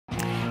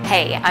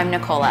Hey, I'm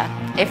Nicola.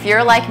 If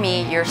you're like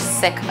me, you're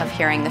sick of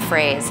hearing the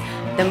phrase,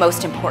 the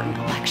most important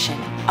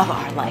election of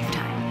our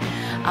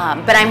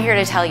lifetime. But I'm here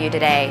to tell you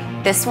today,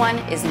 this one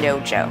is no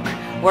joke.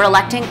 We're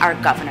electing our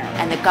governor,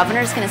 and the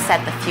governor's going to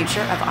set the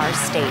future of our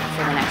state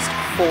for the next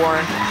 4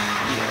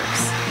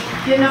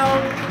 years. You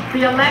know,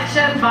 the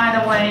election, by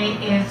the way,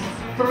 is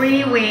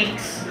 3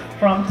 weeks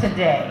from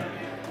today.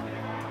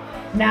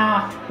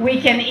 Now, we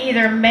can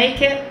either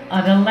make it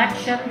an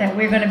election that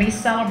we're going to be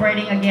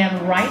celebrating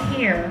again right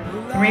here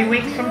 3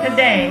 weeks from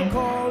today,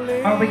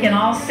 or we can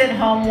all sit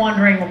home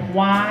wondering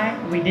why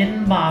we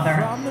didn't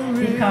bother,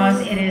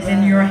 because it is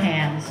in your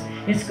hands.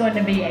 It's going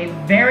to be a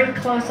very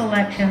close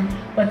election,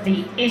 but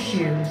the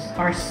issues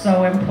are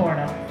so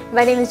important.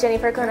 My name is Jenny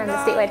Perko, and I'm the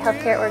statewide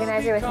healthcare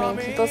organizer with Maine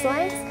People's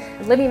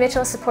Alliance. Libby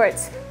Mitchell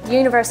supports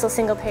universal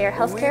single-payer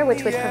healthcare,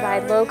 which would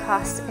provide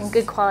low-cost and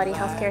good-quality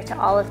healthcare to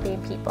all of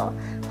Maine people.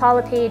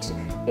 LePage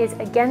is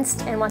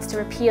against and wants to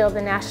repeal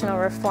the national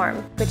reform,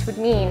 which would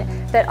mean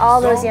that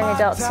all those young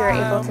adults who are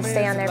able to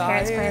stay on their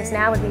parents' plans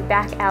now would be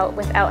back out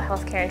without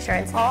healthcare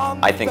insurance.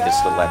 I think this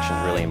election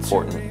is really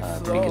important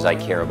because I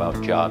care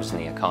about jobs and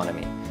the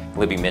economy.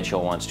 Libby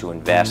Mitchell wants to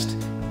invest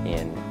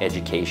in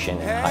education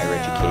and higher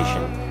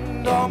education,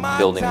 in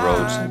building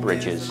roads and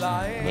bridges,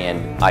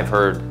 and I've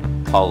heard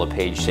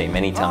LePage say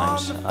many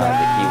times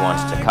that he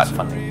wants to cut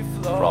funding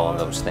for all of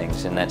those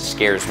things, and that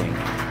scares me.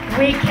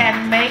 We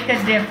can make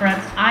a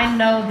difference. I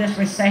know this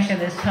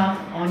recession is tough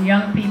on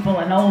young people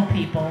and old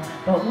people,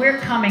 but we're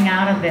coming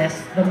out of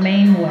this the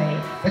Maine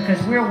way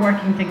because we're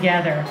working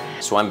together.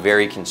 So I'm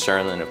very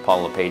concerned that if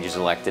LePage is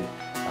elected,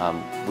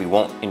 we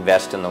won't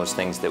invest in those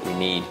things that we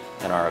need,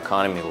 and our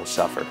economy will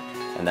suffer.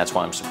 And that's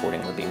why I'm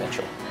supporting Libby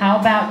Mitchell. How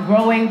about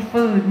growing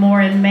food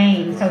more in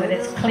Maine so that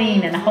it's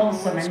clean and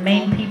wholesome and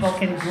Maine people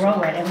can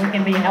grow it and we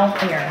can be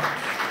healthier?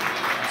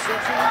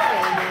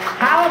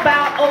 How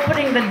about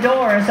opening the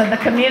doors of the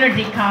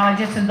community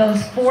colleges to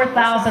those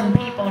 4,000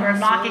 people who are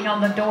knocking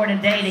on the door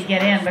today to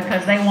get in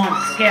because they want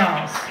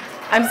skills?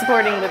 I'm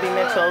supporting Libby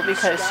Mitchell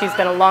because she's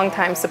been a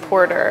longtime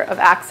supporter of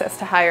access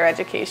to higher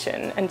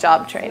education and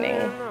job training.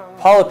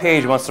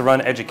 LePage wants to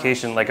run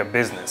education like a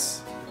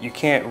business. You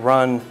can't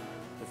run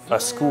a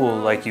school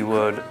like you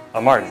would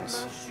a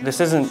Martin's. This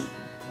isn't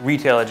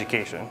retail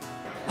education.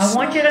 I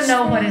want you to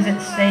know what is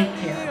at stake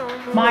here.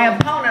 My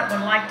opponent would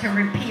like to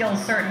repeal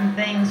certain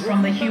things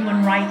from the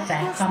Human Rights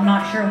Act. I'm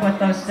not sure what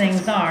those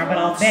things are, but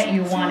I'll bet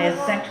you one is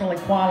sexual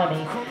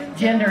equality,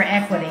 gender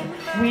equity.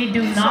 We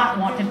do not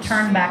want to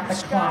turn back the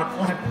clock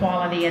on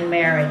equality in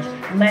marriage.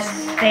 Let's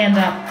stand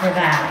up for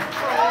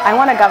that. I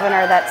want a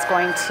governor that's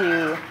going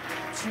to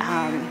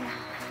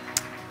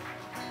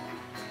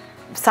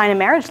sign a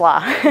marriage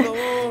law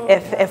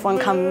if one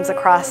comes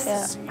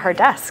across her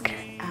desk.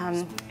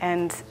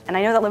 And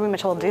I know that Libby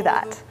Mitchell will do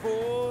that.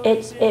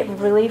 It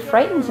really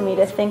frightens me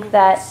to think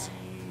that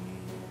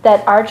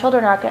our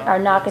children are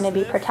not going to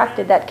be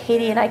protected, that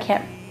Katie and I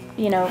can't,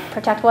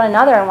 protect one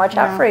another and watch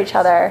out for each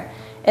other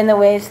in the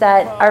ways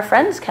that our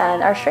friends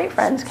can, our straight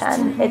friends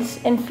can.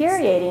 It's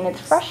infuriating,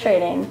 it's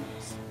frustrating,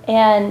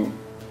 and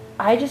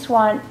I just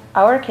want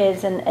our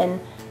kids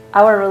and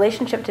our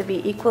relationship to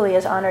be equally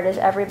as honored as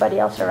everybody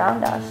else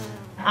around us.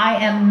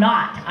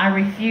 I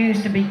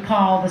refuse to be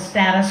called the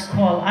status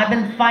quo. I've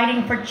been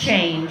fighting for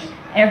change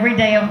every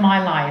day of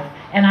my life,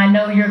 and I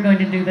know you're going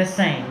to do the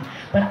same.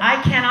 But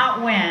I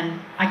cannot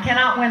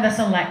win this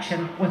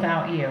election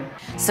without you.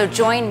 So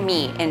join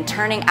me in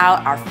turning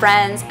out our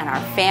friends and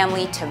our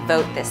family to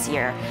vote this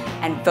year,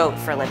 and vote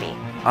for Libby.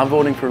 I'm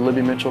voting for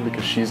Libby Mitchell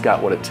because she's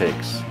got what it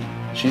takes.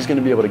 She's going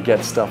to be able to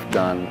get stuff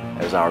done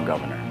as our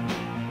governor.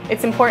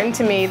 It's important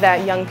to me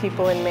that young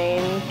people in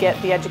Maine get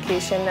the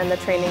education and the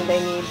training they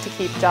need to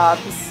keep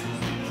jobs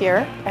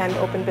here and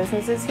open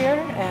businesses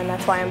here, and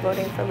that's why I'm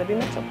voting for Libby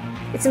Mitchell.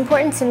 It's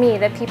important to me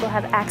that people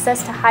have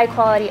access to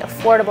high-quality,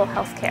 affordable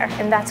health care,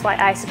 and that's why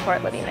I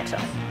support Libby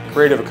Mitchell.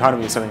 Creative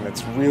economy is something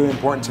that's really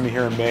important to me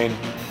here in Maine.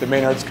 The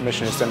Maine Arts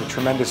Commission has done a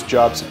tremendous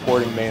job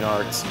supporting Maine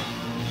arts.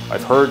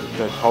 I've heard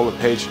that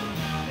LePage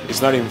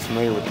is not even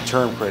familiar with the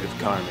term creative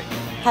economy.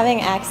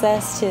 Having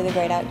access to the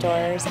great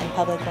outdoors and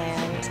public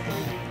land,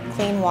 and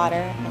clean water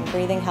and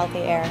breathing healthy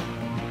air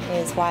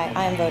is why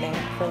I'm voting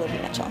for Libby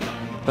Mitchell.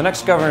 The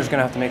next governor is going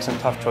to have to make some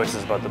tough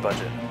choices about the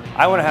budget.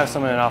 I want to have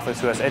someone in office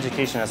who has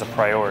education as a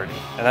priority,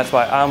 and that's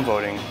why I'm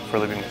voting for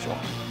Libby Mitchell.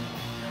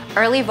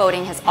 Early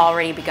voting has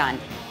already begun.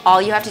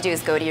 All you have to do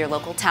is go to your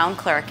local town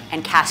clerk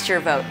and cast your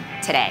vote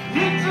today.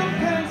 It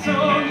depends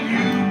on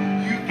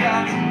you. You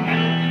got to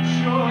make a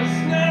choice,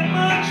 not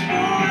much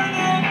more.